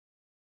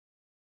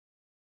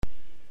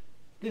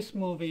This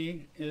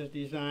movie is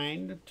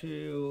designed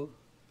to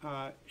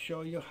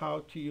show you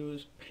how to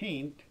use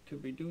paint to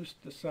reduce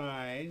the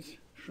size,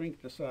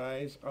 shrink the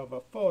size of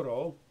a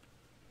photo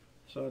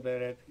so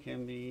that it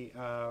can be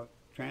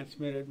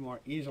transmitted more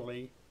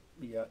easily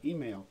via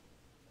email.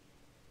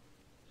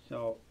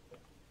 So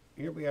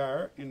here we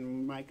are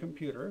in my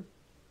computer.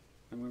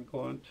 I'm going to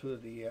go into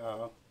the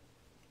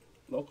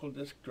local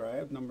disk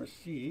drive number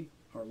C,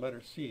 or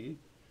letter C.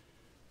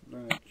 I'm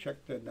going to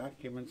check the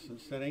documents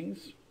and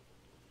settings,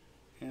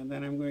 and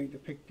then I'm going to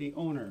pick the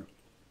owner.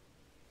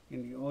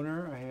 In the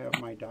owner I have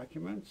my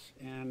documents,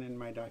 and in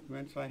my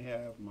documents I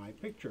have my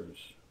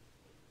pictures.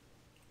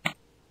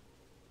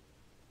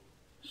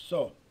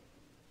 So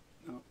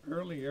now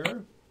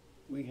earlier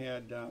we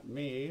had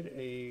made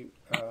a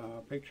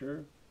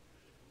picture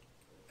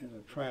as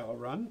a trial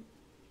run,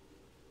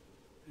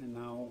 and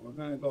now we're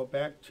going to go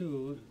back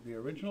to the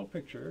original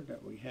picture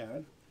that we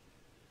had.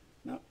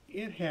 Now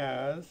it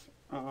has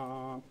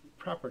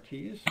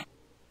properties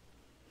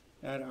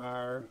that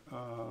are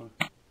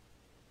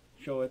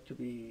show it to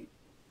be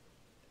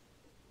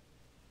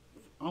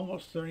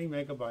almost 30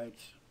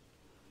 megabytes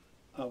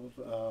of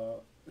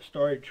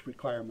storage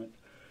requirement.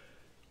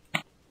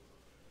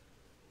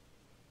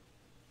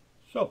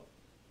 So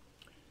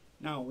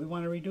now we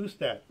want to reduce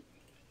that.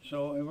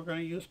 So, and we're going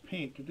to use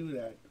paint to do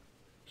that.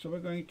 So we're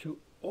going to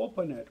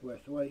open it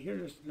with, well,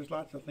 there's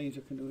lots of things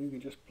you can do. You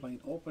can just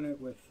plain open it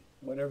with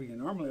whatever you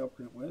normally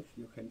open it with.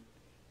 You can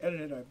edit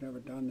it. I've never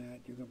done that.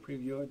 You can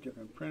preview it. You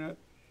can print it.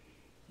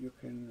 You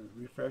can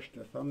refresh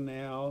the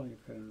thumbnail. You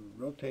can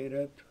rotate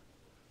it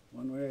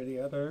one way or the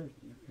other.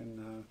 You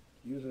can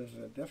use it as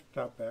a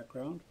desktop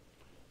background.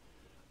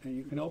 And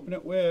you can open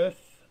it with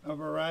a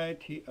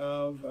variety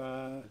of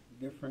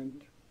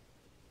different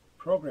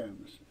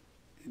programs.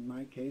 In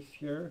my case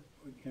here,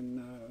 we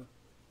can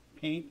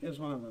Paint is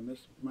one of them.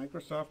 This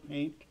Microsoft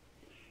Paint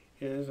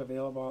is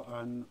available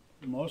on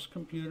most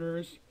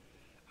computers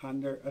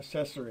under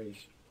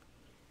accessories.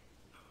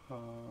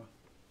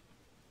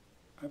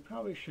 I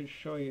probably should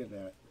show you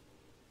that.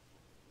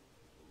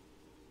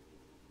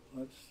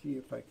 Let's see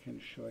if I can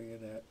show you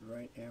that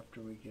right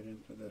after we get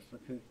into this.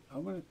 Okay,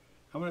 I'm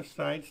gonna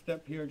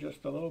sidestep here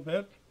just a little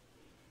bit.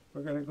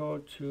 We're gonna go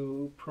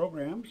to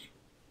Programs.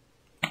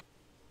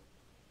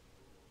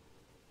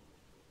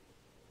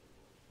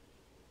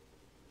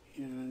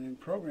 And in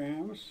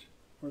Programs,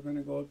 we're going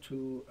to go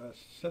to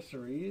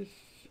Accessories.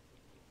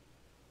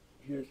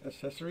 Here's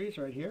Accessories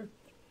right here.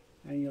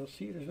 And you'll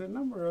see there's a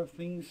number of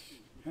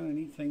things, kind of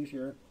neat things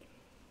here.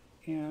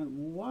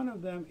 And one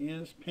of them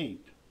is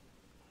Paint.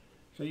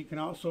 So you can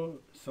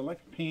also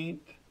select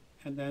Paint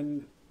and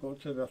then go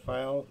to the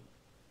file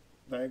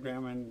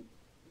diagram and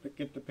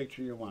get the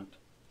picture you want.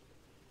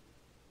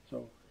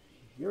 So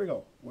here we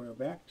go. We're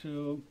back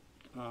to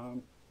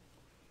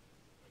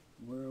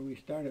where we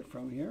started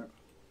from here.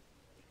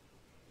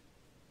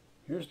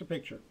 Here's the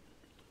picture.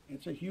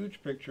 It's a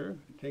huge picture.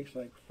 It takes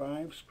like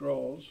 5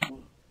 scrolls,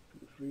 1,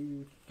 2,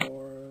 3,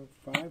 4,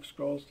 5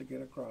 scrolls to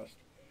get across.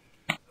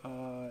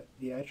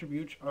 The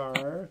attributes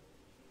are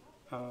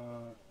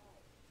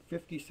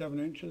 57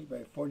 inches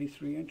by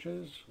 43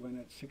 inches when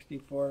it's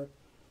 64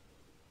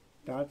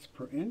 dots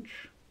per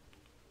inch.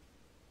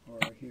 Or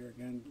here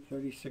again,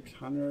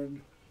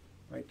 3600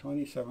 by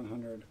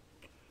 2700.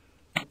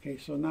 Okay,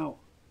 so now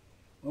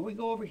when we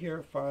go over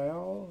here,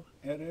 File,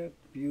 Edit,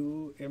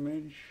 View,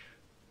 Image.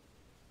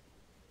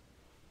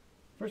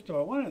 First of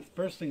all, one of the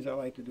first things I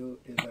like to do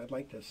is I'd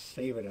like to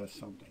save it as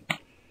something.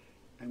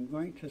 I'm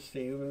going to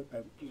save it,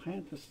 I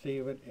plan to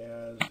save it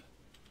as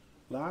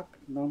lock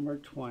number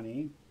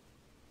 20,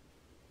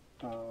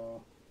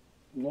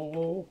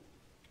 low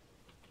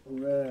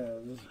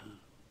resolution.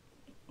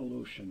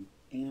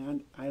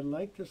 And I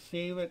like to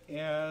save it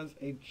as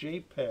a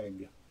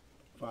JPEG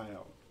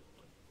file.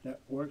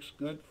 That works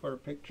good for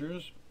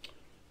pictures.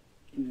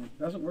 It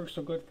doesn't work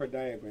so good for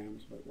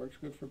diagrams, but it works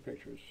good for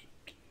pictures.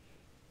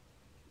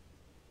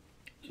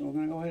 So we're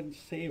going to go ahead and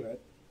save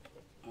it.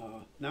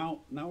 Now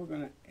we're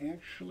going to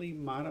actually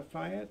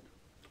modify it,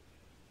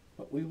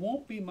 but we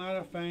won't be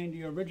modifying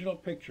the original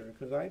picture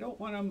because I don't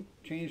want to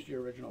change the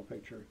original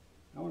picture.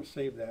 I want to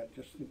save that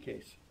just in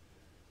case.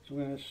 So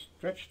we're going to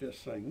stretch this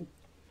thing,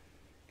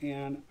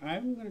 and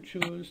I'm going to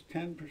choose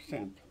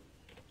 10%.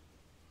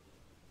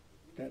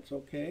 That's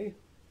okay.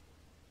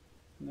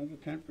 Another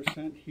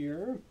 10%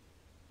 here.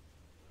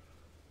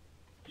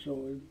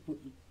 So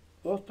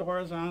both the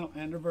horizontal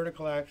and the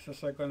vertical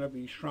axis are going to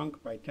be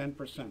shrunk by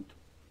 10%,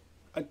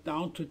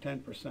 down to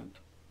 10%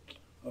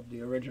 of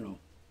the original.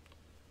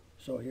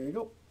 So here you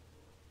go.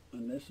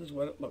 And this is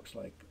what it looks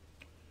like.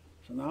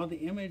 So now the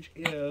image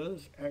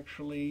is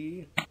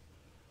actually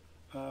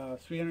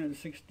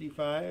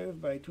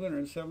 365 by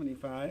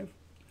 275,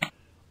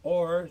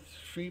 or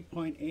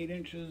 3.8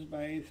 inches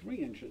by 3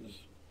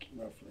 inches,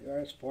 roughly. Or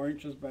it's 4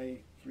 inches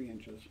by 3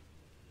 inches.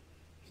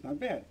 It's not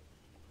bad.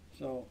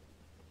 So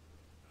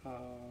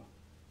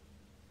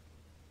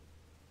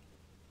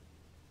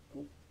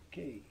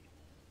okay.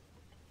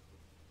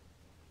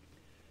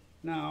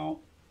 Now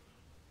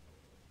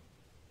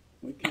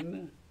we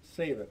can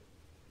save it.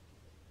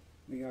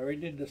 We already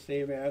did the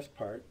save as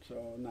part,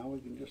 so now we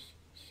can just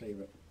save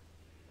it.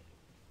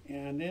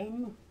 And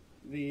then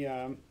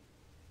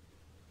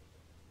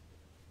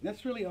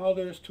that's really all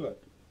there is to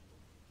it.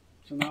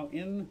 So now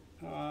in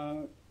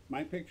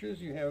my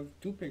pictures, you have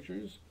two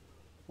pictures.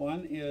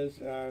 One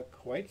is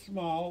quite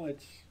small.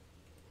 It's,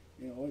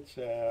 let's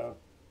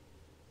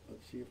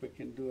see if we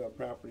can do our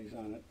properties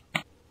on it.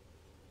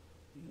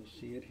 You'll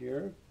see it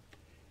here.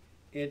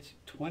 It's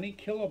 20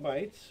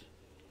 kilobytes,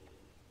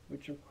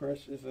 which of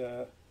course is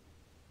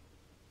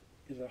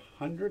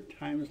 100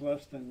 times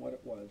less than what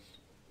it was.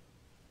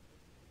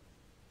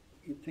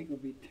 You'd think it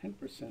would be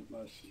 10%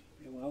 less.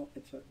 Well,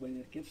 when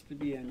it gets to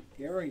be an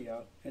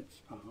area,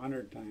 it's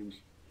 100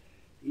 times.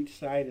 Each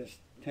side is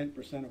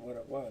 10% of what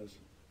it was.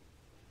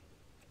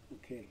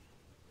 Okay,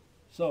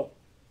 so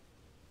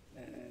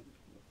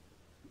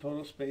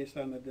total space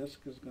on the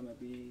disk is going to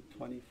be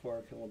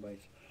 24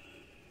 kilobytes.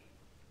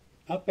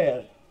 Not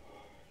bad.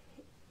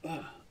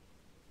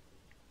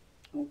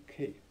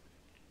 Okay,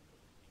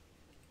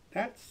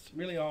 that's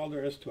really all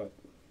there is to it.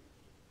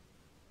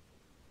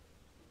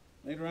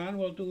 Later on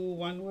we'll do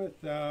one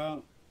with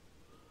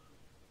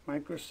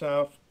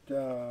Microsoft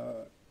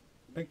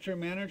Picture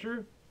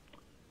Manager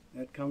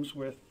that comes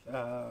with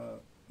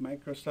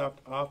Microsoft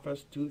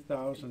Office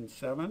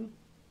 2007,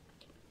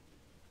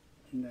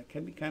 and that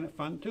can be kind of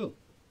fun too.